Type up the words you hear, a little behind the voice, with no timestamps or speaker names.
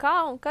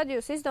Kā un kad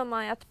jūs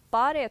izdomājāt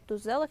pāriet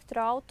uz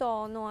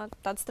elektroauto no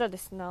tādas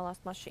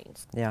tradicionālās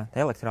mašīnas? Jā,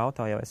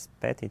 elektroauto jau es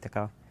pētīju tā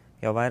kā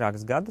jau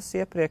vairākus gadus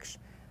iepriekš,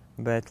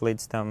 bet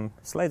līdz tam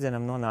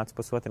slēdzienam nonāca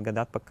pusotru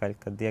gadu atpakaļ,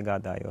 kad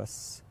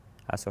iegādājos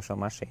esošo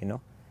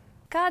mašīnu.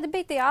 Kādi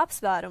bija tie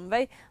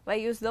apsvērumi? Vai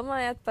jūs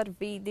domājat par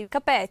vidi?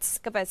 Kāpēc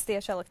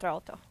tieši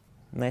elektroauto?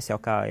 Mēs jau,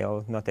 kā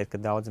jau noteikti,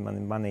 ka daudzi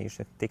mani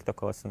manījuši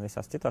TikTokos un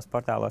visās citos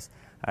portālos,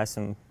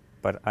 esmu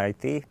par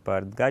IT,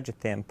 par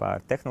gadgetiem,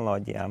 par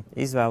tehnoloģijām.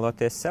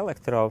 Izvēloties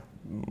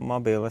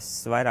elektromobīles,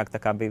 vairāk tā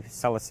kā biju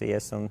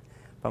salasījies un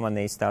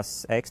pamanījis tās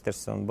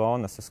ekstras un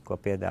bonusus, ko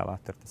piedāvā.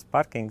 Tur tas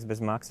parkings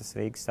bez maksas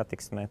Rīgas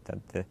satiksmē,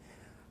 tad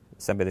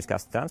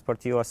sabiedriskās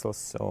transporta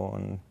joslas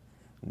un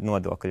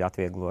nodokļu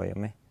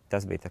atvieglojumi.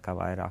 Tas bija tā kā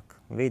vairāk.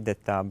 Vide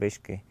tā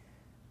bišķi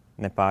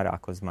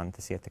nepārāk uz mani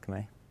tas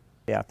ietekmēja.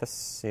 Jā, tas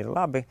ir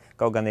labi.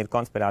 Kaut gan ir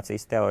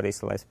konspirācijas teorijas,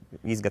 lai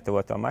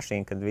izgatavotu to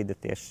mašīnu, kad vide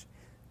tieši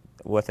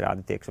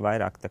otrādi tiek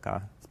vairāk tā kā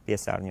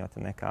piesārņota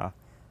nekā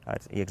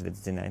ar iekšdedz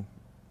dzinēju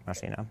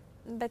mašīnām.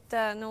 Bet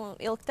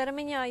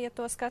ilgtermiņā, ja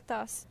to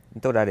skatās?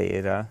 Tur arī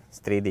ir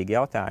strīdīgi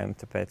jautājumi,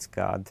 tāpēc,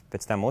 ka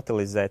pēc tam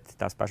utilizēt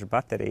tās pašas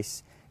baterijas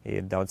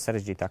ir daudz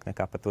sarežģītāk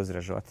nekā pat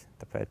uzražot.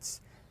 Tāpēc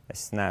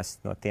es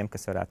neesmu no tiem,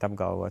 kas varētu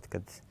apgalvot,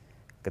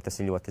 ka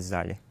tas ir ļoti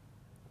zaļi.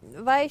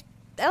 Vai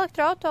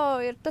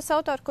elektroauto ir tas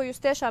auto, ar ko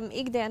jūs tiešām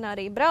ikdienā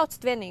arī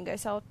braucat,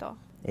 vienīgais auto?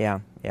 Jā.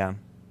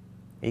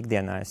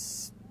 Ikdienā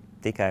es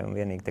tikai un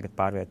vienīgi tagad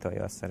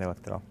pārvietojos ar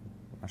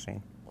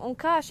elektromašīnu. Un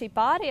kā šī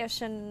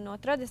pāriešana no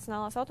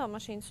tradicionālās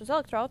automašīnas uz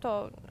elektroauto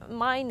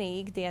mainīja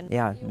ikdienu?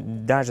 Jā,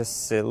 dažas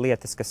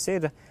lietas, kas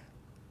ir,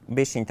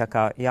 bišķiņ tā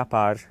kā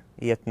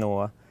jāpāriet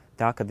no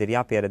tā, kad ir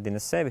jāpieradina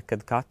sevi,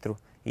 kad katru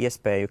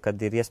iespēju, kad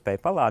ir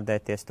iespēja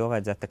palādēties, to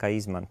vajadzētu tā kā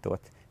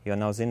izmantot,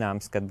 jo nav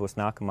zināms, kad būs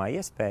nākamā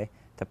iespēja,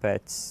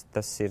 tāpēc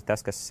tas ir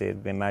tas, kas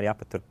ir vienmēr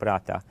jāpatur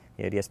prātā.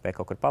 Ja ir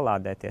iespēja kaut kur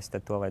palādēties,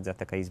 tad to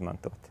vajadzētu tā kā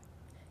izmantot.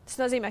 Tas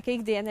nozīmē, ka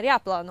ikdiena ir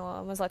jāplāno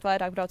mazliet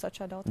vairāk braucot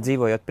šādu auto.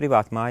 Dzīvojot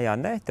privāti mājā,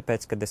 ne,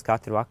 tāpēc, kad es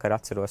katru vakaru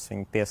atceros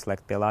viņu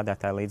pieslēgt pie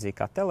lādētāja līdzīgi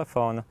kā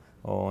telefonu,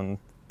 un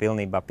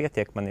pilnībā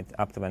pietiek, man ir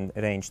aptuveni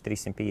range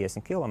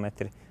 350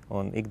 km,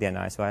 un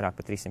ikdienā es vairāk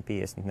par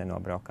 350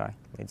 nenobraukāju.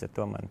 Līdz ar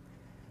to man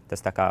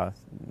tas tā kā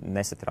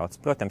nesatrauc.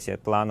 Protams,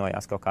 ja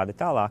plānojās kaut kādi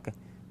tālāki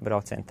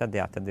braucieni, tad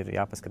ir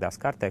jāpaskatās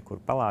kartē,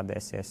 kur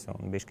palādēsies,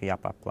 un bišķi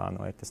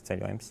jāpārplānoja tas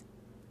ceļojums.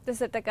 Tas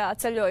ir tā kā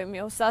ceļojuma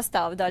jau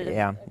sastāvdaļa.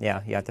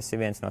 Jā, tas ir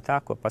viens no tā,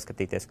 ko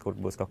paskatīties, kur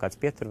būs kaut kādas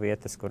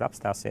pieturvietas, kur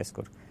apstāsies,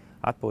 kur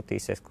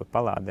atpūtīsies, kur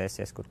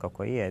palādēsies, kur kaut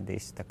ko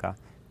ieēdīs. Tā kā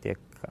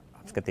tiek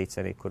apskatīts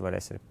arī, kur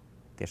varēs arī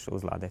tieši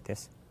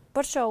uzlādēties.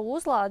 Par šo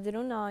uzlādi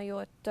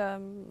runājot,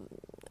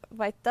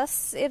 vai tas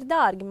ir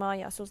dārgi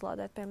mājās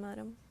uzlādēt,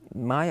 piemēram?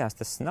 Mājās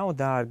tas nav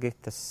dārgi,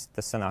 tas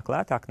sanāk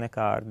lētāk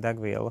nekā ar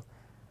degvielu,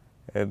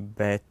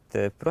 bet,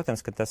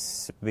 protams, ka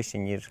tas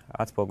bišķiņ ir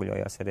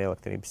atspoguļojās arī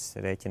elektrības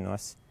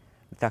rēķinos.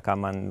 Tā kā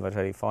man var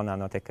arī fonā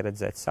noteikti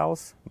redzēt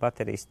saules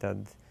baterijas,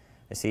 tad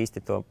es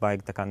īsti to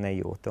baigi tā kā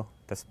nejūtu.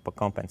 Tas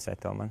kompensē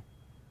to man.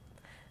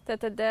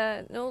 Tad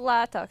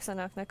lētāk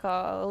sanāk nekā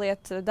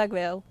liet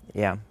degvielu.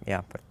 Jā,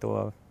 par to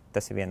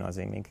tas ir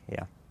viennozīmīgi,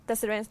 jā. Tas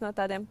ir viens no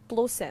tādiem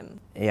plusiem.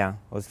 Jā,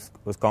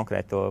 uz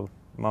konkrēto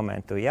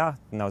momentu, jā,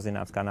 nav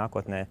zināms, kā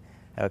nākotnē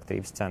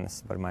elektrības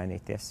cenas var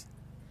mainīties.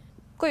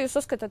 Ko jūs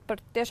uzskatāt par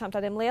tiešām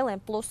tādiem lieliem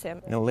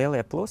plusiem?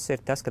 Lielie plusi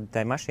ir tas, ka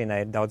tai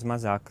mašīnai ir daudz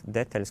mazāk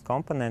detaļas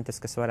komponentes,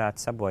 kas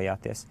varētu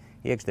sabojāties.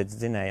 Iekšdedz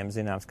dzinējam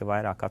zināms, ka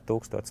vairāk kā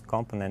 1000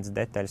 komponentes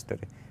detaļas,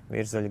 tur ir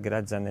virzuļu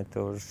gredzeni,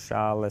 tur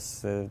šāles,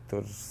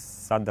 tur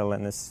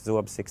sadalenes,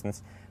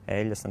 zobsiksnes,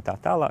 eļas un tā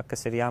tālāk,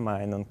 kas ir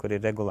jāmaina un kur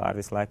ir regulāri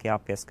visu laiku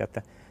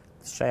jāpieskata.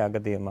 Šajā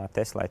gadījumā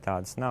Teslai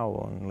tādas nav,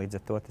 un līdz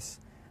ar to tas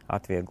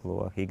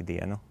atvieglo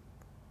ikdienu.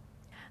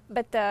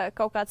 Bet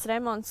kaut kāds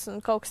remonts un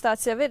kaut kas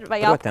tāds jau ir, vai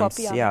protams,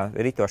 apkopjā? Jā,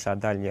 ritošā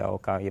daļa jau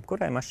kā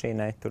jebkurai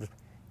mašīnai, tur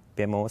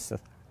pie mūsu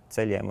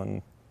ceļiem un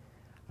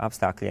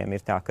apstākļiem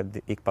ir tā, ka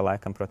ik pa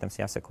laikam, protams,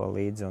 jāseko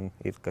līdzi un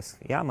ir kas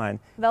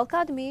jāmaina. Vēl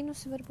kādi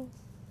mīnusi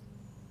varbūt?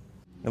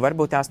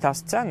 Varbūt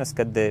tās cenas,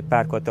 kad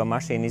pērkot to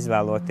mašīnu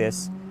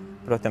izvēloties,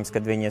 protams,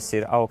 kad viņas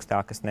ir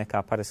augstākas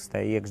nekā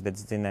parastai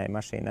iekšdedz dzinēja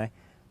mašīnai,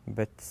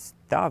 bet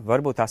tā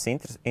varbūt tās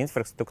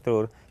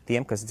infrastruktūra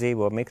tiem, kas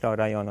dzīvo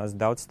mikrorajonos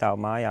daudz stāv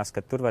mājās,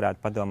 ka tur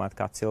varētu padomāt,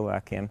 kā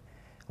cilvēkiem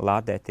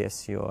lādēties,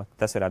 jo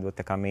tas varētu būt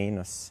tā kā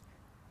mīnus.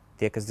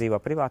 Tie, kas dzīvo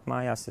privāti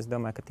mājās, es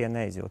domāju, ka tie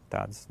neizjūt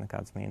tādas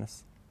nekādas mīnus.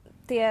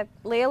 Tie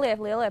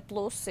lielie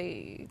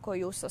plusi, ko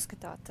jūs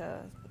saskatāt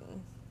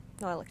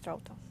no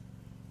elektroauto?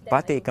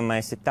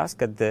 Patīkamais ir tas,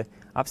 kad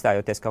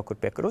apstājoties kaut kur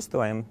pie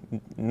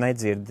krustojuma,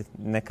 nedzird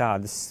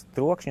nekādas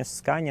trokšņas,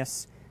 skaņas,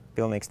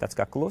 pilnīgs tāds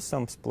kā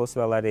klusums, plus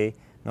vēl arī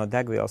no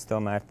degvielas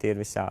tomēr ir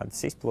visādas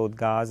izplūdu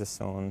gāzes,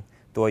 un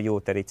to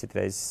jūt arī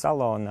citreiz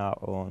salonā,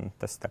 un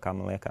tas tā kā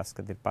man liekas,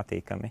 kad ir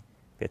patīkami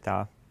pie tā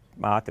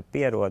ātri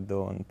pierodu,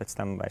 un pēc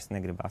tam vairs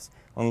negribās.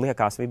 Un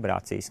liekas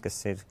vibrācijas, kas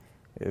ir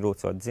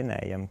rūcot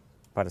dzinējam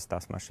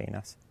parastās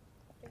mašīnās.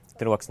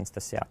 Troksnis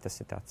tas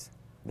ir tāds,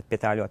 bet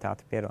pie tā ļoti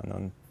ātri pierodu,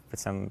 un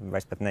pēc tam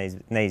vairs pat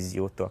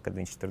neizjūt to, kad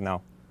viņš tur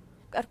nav.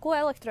 ar ko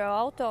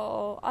elektroauto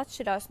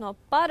atšķirās no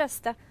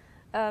parasta,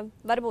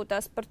 varbūt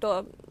tās par to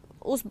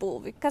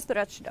uzbūvi? Kas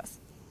tur atšķirās?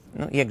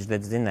 Nu,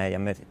 iekšdedz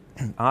dzinējam ir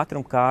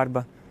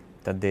ātrumkārba,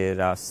 tad ir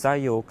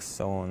sajūgs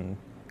un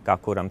kā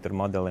kuram tur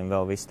modelim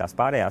vēl viss tās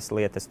pārējās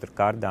lietas, tur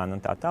kārdāna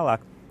un tā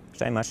tālāk.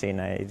 Šai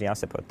mašīnai ir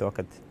jāsaprot to,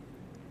 ka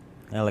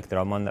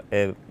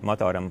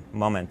elektromotoram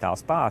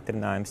momentāls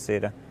pātrinājums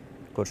ir,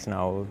 kurš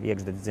nav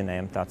iekšdedz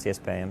dzinējam tāds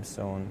iespējams,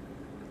 un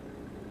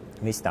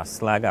viss tās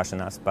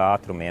slēgāšanās pa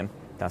ātrumiem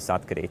tās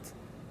atkrīt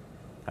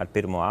ar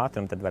pirmo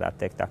ātrumu, tad varētu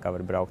teikt tā, kā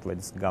var braukt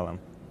līdz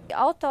galam.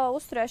 Auto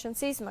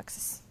uzturēšanas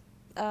izmaksas.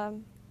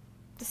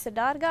 Tas ir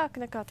dārgāk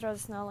nekā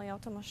tradicionālai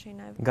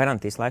automašīnai?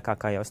 Garantijas laikā,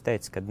 kā jau es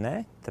teicu, kad nē,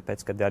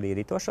 tāpēc, kad arī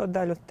rītošo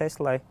daļu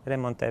Teslai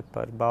remontē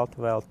par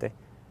baltu velti.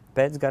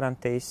 Pēc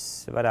garantijas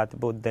varētu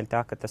būt dēļ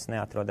tā, ka tas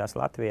neatrodās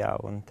Latvijā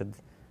un tad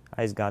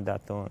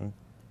aizgādāt un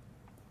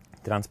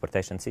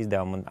transportēšanas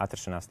izdevumu un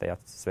atrašanās tajā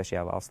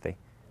svešajā valstī.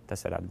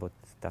 Tas varētu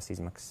būt tās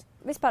izmaksas.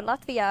 Vispār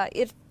Latvijā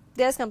ir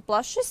diezgan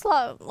plašs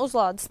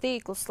uzlādes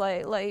tīkls,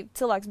 lai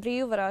cilvēks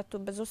brīvi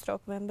varētu bez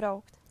uztraukumiem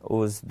braukt.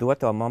 Uz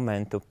doto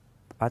momentu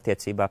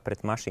attiecībā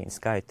pret mašīnu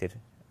skaitu ir,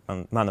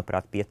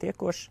 manuprāt,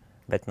 pietiekoši,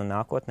 bet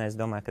nākotnē es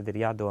domāju, kad ir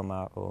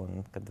jādomā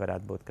un kad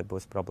varētu būt, kad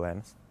būs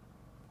problēmas.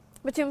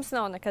 Bet jums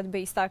nav nekad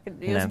bijis tā, ka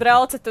jūs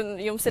braucat un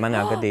jums ir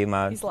Manā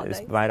gadījumā izlādēt.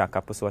 Es vairāk kā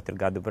pusotru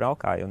gadu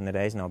braukāju un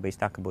nereiz nav bijis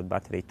tā, ka būtu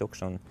baterija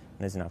tukša un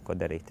nezinātu, ko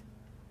darīt.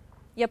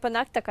 Ja pa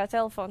nakti tā kā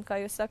telefonu, kā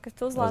jūs sakat,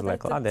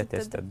 uzliek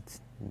lādēties, tad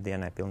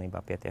dienai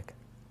pilnībā pietiek.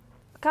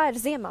 Kā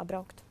ir ziemā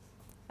braukt?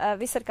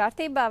 Viss ir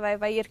kārtībā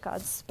vai ir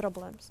kādas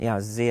problēmas? Jā,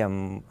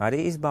 ziemu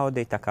arī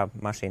izbaudīju, tā kā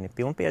mašīna ir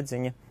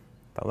pilnpiedziņa,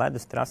 pa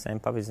ledus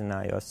trasēm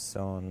pavizinājos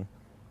un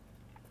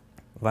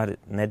var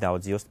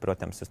nedaudz just,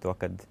 protams, uz to,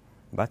 kad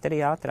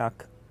baterija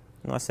ātrāk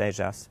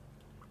nosēžās,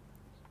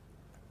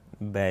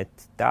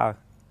 bet tā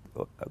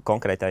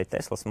konkrētai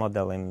Teslas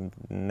modelim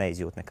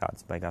neizjūt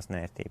nekādas baigās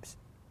nērtības.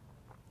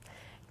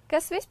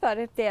 Kas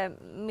vispār ir tie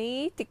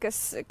mīti,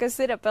 kas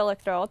ir ap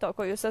elektroauto,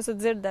 ko jūs esat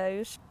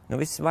dzirdējuši? Nu,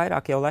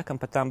 visvairāk jau laikam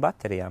par tām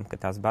baterijām, ka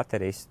tās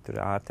baterijas tur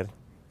ātri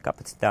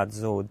kapacitāte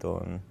zūd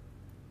un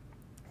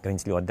ka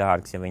viņas ļoti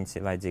dārgas, ja viņas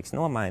ir vajadzīgs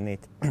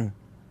nomainīt.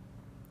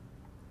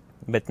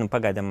 Bet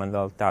pagaidām man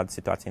vēl tāda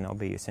situācija nav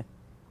bijusi.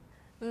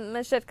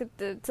 Man šķiet, ka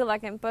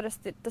cilvēkiem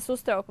parasti ir tas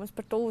uztraukums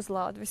par to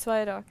uzlādi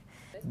visvairāk.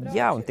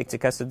 Jā, un tik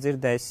cik esmu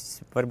dzirdējis,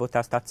 varbūt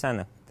tās tā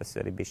cena, tas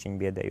arī bija šķiņ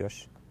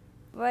biedējoši.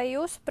 Vai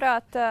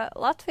jūsuprāt,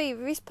 Latvija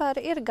vispār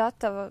ir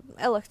gatava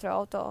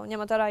elektroauto,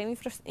 ņemot vērā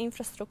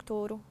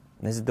infrastruktūru?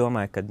 Es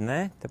domāju, ka nē,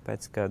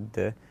 tāpēc, kad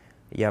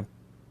ja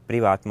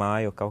privātu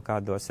māju kaut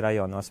kādos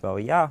rajonos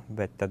vēl jā,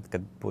 bet tad,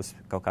 kad būs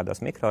kaut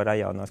kādos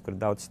mikrorajonos, kur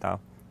daudz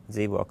stāv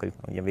dzīvokļi,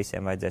 un ja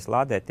visiem vajadzēs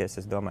lādēties,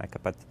 es domāju,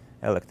 ka pat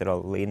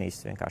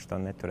elektrolīnijas vienkārši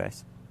to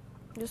neturēs.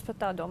 Jūs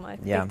pat tā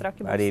domājat? Jā,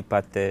 arī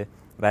pat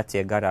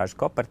vecie garāžu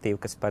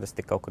kooperatīvi, kas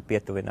parasti kaut kur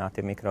pietuvināti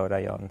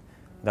mikrorajonu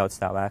daudz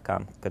stāv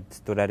ēkām, kad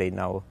tur arī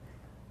nav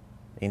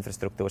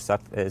infrastruktūra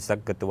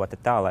sagatavota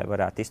tā, lai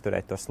varētu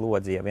izturēt to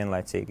slodzi, ja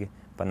vienlaicīgi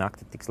pa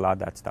nakti tiks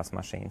lādētas tās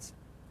mašīnas.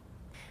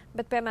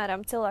 Bet,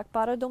 piemēram, cilvēku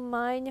paradumu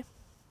maiņa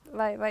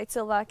vai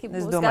cilvēki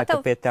būs gatavi? Es domāju,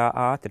 ka pie tā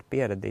ātri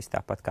pieradīs,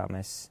 tāpat kā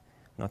mēs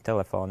no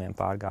telefoniem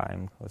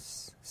pārgājam uz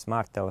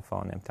smart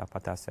telefoniem,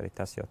 tāpat tās arī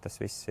tas, jo tas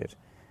viss ir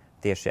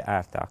tieši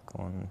ērtāk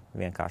un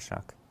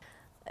vienkāršāk.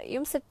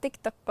 Jums ir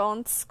TikTok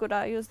konts,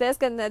 kurā jūs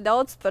diezgan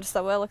daudz par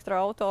savu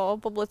elektroauto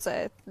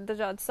publicējat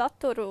dažādu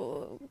saturu.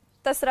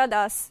 Tas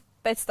radās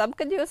pēc tam,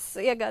 kad jūs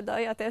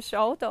iegādājāties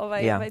šo auto?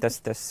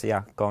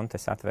 Kontu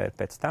es atvēru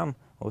pēc tam,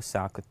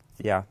 uzsāku,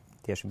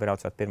 tieši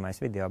braucot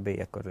pirmais video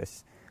bija, kur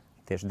es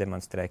tieši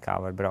demonstrēju, kā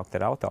var braukt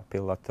ar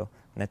autopilotu,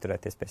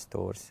 neturēties pie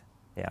stūres.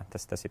 Jā,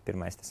 tas ir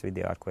pirmais tas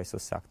video, ar ko es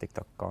uzsāku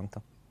TikTok kontu.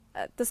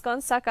 Tas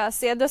konts sākās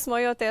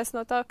iedvesmojoties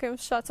no tā, ka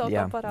jums šāds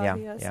auto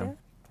parādījās? Jā,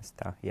 tas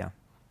tā, jā.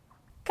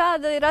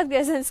 Kāda ir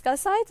atgriezeniskā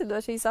saite no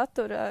šī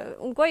satura?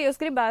 Un ko jūs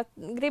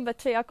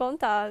gribat šajā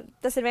kontā?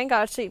 Tas ir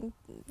vienkārši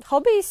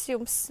hobijs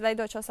jums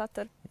veidot šo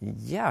saturu?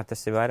 Jā, tas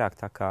ir vairāk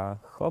tā kā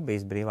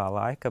hobijs, brīvā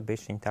laika,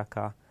 bišķiņ tā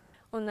kā.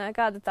 Un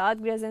kāda tā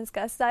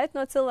atgriezeniskā saite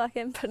no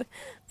cilvēkiem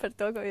par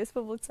to, ko jūs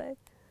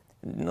publicējat?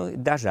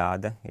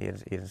 Dažāda.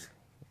 Ir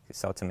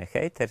saucamie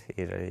heiteri,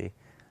 ir arī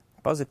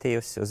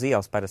pozitīvs. Uz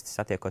ielas parasti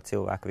satiekot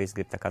cilvēku,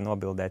 visi grib tā kā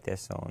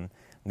nobildēties un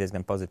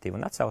diezgan pozitīvi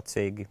un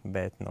atsaucīgi,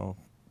 bet,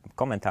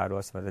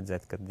 komentāros var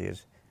redzēt, ka ir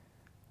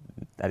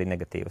arī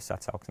negatīvas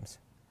atsauksmes.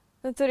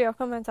 Tur jau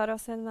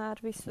komentāros vienmēr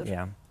visur.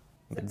 Jā,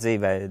 bet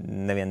dzīvē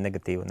nevienu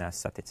negatīvu neesmu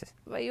saticis.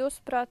 Vai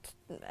jūsuprāt,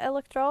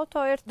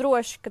 elektroauto ir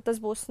droši, ka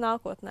tas būs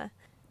nākotnē?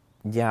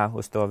 Jā,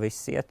 uz to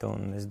viss iet,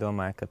 un es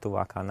domāju, ka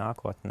tuvākā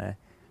nākotnē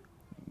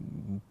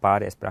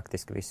pāries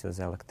praktiski visu uz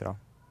elektro.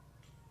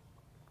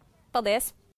 Paldies!